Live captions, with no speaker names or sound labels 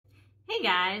Hey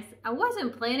guys, I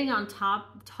wasn't planning on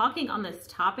talking on this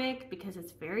topic because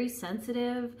it's very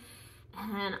sensitive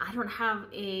and I don't have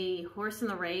a horse in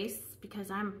the race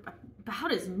because I'm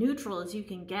about as neutral as you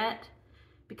can get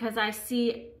because I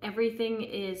see everything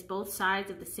is both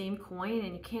sides of the same coin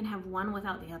and you can't have one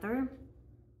without the other.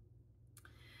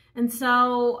 And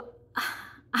so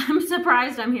I'm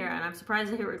surprised I'm here and I'm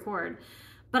surprised I hit record.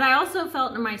 But I also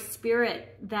felt in my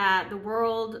spirit that the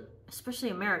world, especially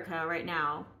America right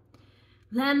now,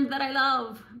 land that I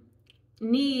love,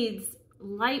 needs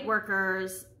light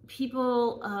workers,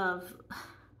 people of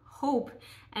hope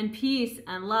and peace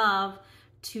and love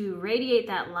to radiate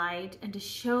that light and to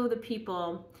show the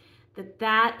people that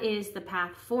that is the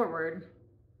path forward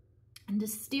and to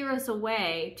steer us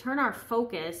away, turn our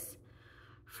focus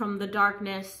from the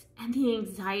darkness and the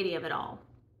anxiety of it all.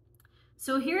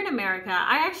 So here in America,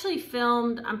 I'm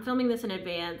filming this in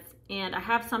advance and I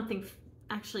have something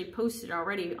actually posted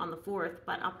already on the 4th,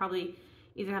 but I'll probably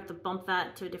either have to bump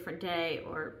that to a different day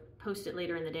or post it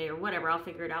later in the day or whatever. I'll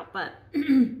figure it out. But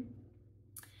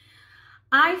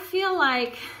I feel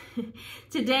like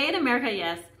today in America,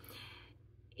 yes,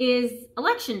 is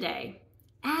election day.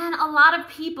 And a lot of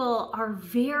people are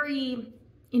very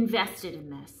invested in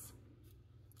this,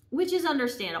 which is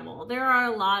understandable. There are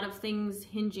a lot of things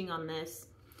hinging on this.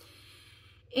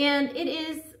 And it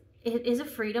is a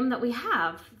freedom that we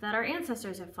have, that our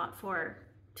ancestors have fought for,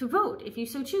 to vote if you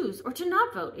so choose, or to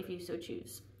not vote if you so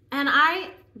choose. And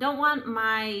I don't want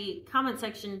my comment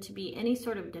section to be any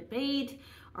sort of debate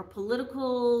or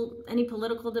any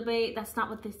political debate. That's not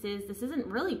what this is. This isn't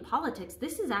really politics.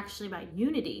 This is actually about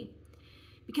unity.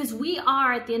 Because we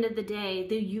are, at the end of the day,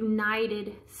 the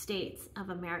United States of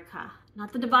America,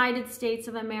 not the divided states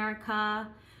of America.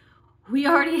 We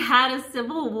already had a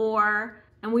civil war.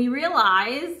 And we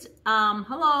realized,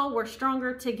 hello, we're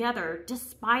stronger together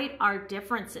despite our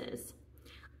differences.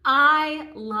 I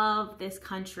love this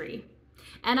country.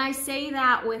 And I say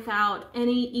that without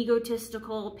any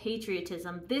egotistical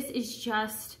patriotism. This is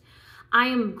just, I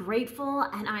am grateful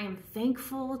and I am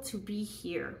thankful to be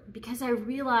here because I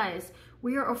realize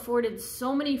we are afforded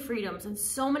so many freedoms and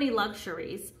so many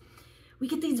luxuries. We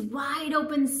get these wide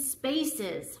open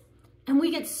spaces and we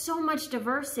get so much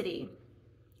diversity,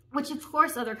 which of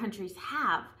course other countries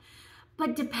have.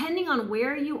 But depending on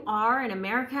where you are in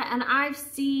America, and I've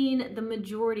seen the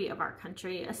majority of our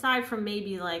country, aside from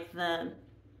maybe like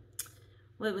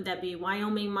what would that be,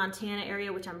 Wyoming, Montana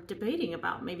area, which I'm debating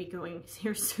about maybe going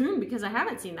here soon because I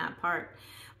haven't seen that part.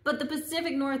 But the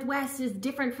Pacific Northwest is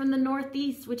different from the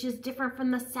Northeast, which is different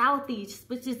from the Southeast,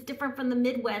 which is different from the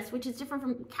Midwest, which is different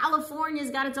from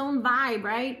California's got its own vibe,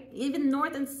 right? Even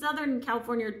North and Southern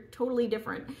California are totally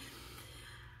different.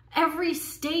 Every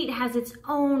state has its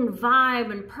own vibe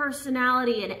and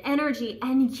personality and energy,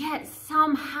 and yet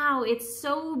somehow it's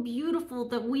so beautiful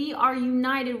that we are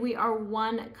united. We are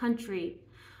one country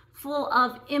full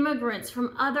of immigrants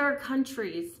from other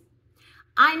countries.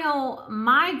 I know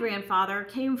my grandfather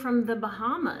came from the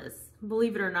Bahamas.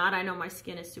 Believe it or not, I know my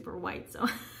skin is super white, so.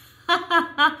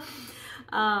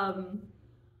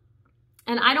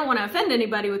 And I don't want to offend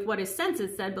anybody with what his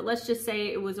census said, but let's just say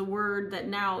it was a word that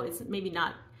now is maybe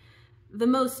not the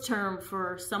most term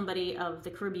for somebody of the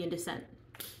Caribbean descent.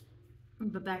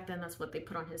 But back then, that's what they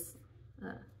put on his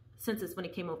census when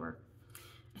he came over.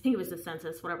 I think it was the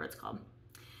census, whatever it's called.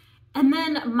 And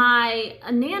then my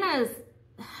Nana's,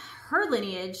 her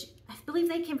lineage, I believe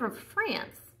they came from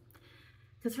France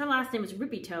because her last name is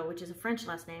Ripito, which is a French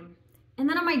last name. And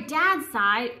then on my dad's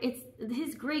side, it's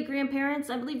his great-grandparents,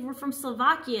 I believe, were from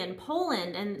Slovakia and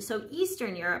Poland, and so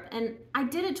Eastern Europe. And I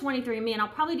did a 23andMe, and I'll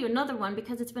probably do another one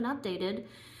because it's been updated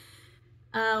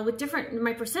with different,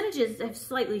 my percentages have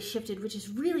slightly shifted, which is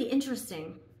really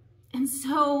interesting. And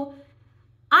so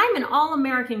I'm an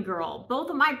all-American girl. Both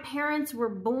of my parents were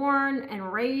born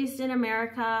and raised in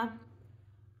America.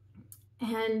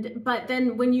 But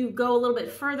then when you go a little bit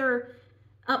further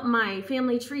up my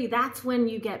family tree, that's when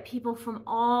you get people from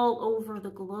all over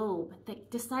the globe that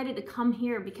decided to come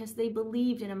here because they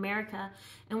believed in America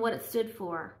and what it stood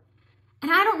for.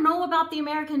 And I don't know about the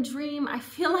American dream. I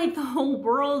feel like the whole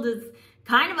world is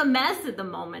kind of a mess at the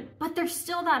moment, but there's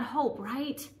still that hope,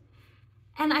 right?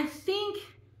 And I think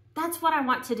that's what I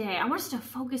want today. I want us to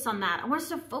focus on that. I want us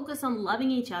to focus on loving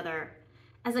each other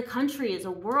as a country, as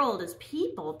a world, as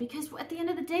people, because at the end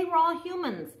of the day, we're all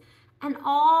humans. And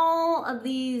all of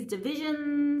these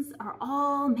divisions are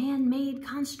all man-made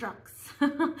constructs.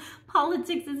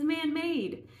 Politics is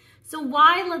man-made. So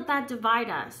why let that divide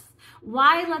us?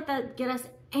 Why let that get us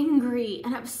angry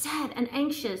and upset and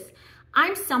anxious?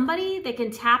 I'm somebody that can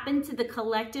tap into the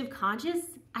collective conscious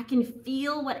I can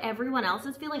feel what everyone else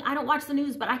is feeling. I don't watch the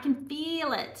news, but I can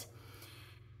feel it.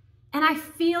 And I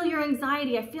feel your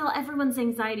anxiety. I feel everyone's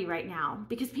anxiety right now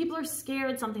because people are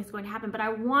scared something's going to happen. But I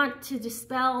want to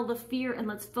dispel the fear and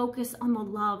let's focus on the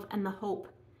love and the hope.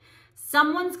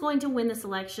 Someone's going to win this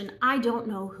election. I don't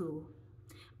know who,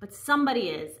 but somebody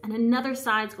is, and another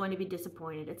side's going to be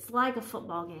disappointed. It's like a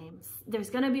football game. There's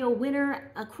going to be a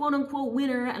winner, a quote-unquote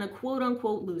winner, and a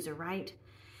quote-unquote loser, right?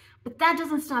 But that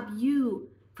doesn't stop you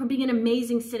from being an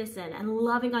amazing citizen and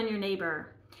loving on your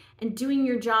neighbor and doing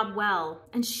your job well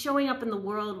and showing up in the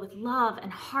world with love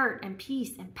and heart and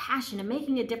peace and passion and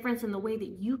making a difference in the way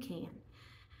that you can.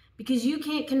 Because you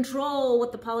can't control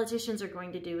what the politicians are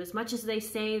going to do. As much as they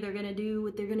say they're going to do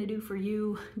what they're going to do for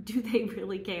you, do they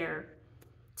really care?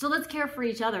 So let's care for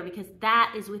each other because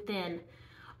that is within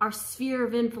our sphere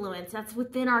of influence. That's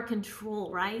within our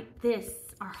control, right? This,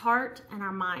 our heart and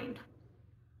our mind.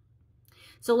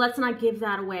 So let's not give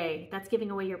that away. That's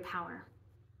giving away your power.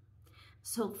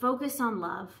 So focus on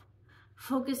love,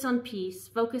 focus on peace,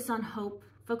 focus on hope,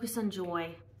 focus on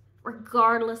joy,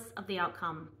 regardless of the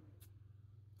outcome.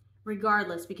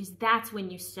 Regardless, because that's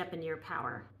when you step into your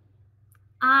power.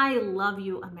 I love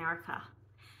you, America.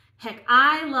 Heck,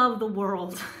 I love the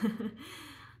world.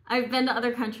 I've been to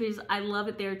other countries. I love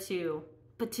it there too.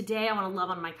 But today I want to love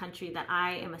on my country that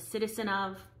I am a citizen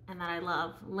of and that I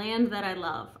love. Land that I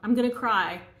love. I'm going to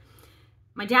cry.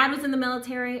 My dad was in the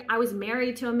military. I was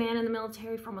married to a man in the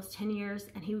military for almost 10 years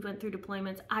and he went through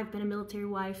deployments. I've been a military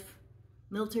wife.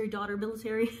 Military daughter,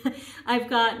 military. I've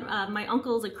got my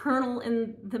uncle's a colonel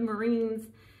in the Marines.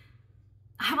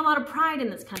 I have a lot of pride in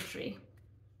this country.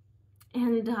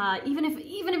 And even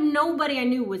if nobody I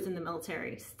knew was in the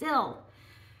military, still,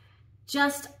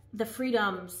 just the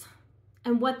freedoms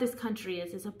and what this country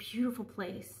is a beautiful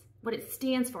place. What it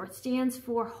stands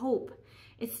for hope.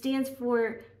 It stands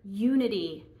for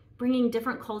unity, bringing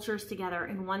different cultures together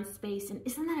in one space. And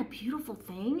isn't that a beautiful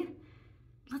thing?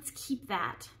 Let's keep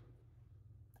that.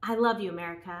 I love you,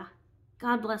 America.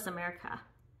 God bless America.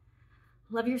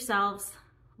 Love yourselves.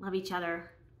 Love each other.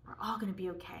 We're all going to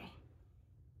be okay.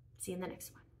 See you in the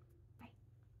next one.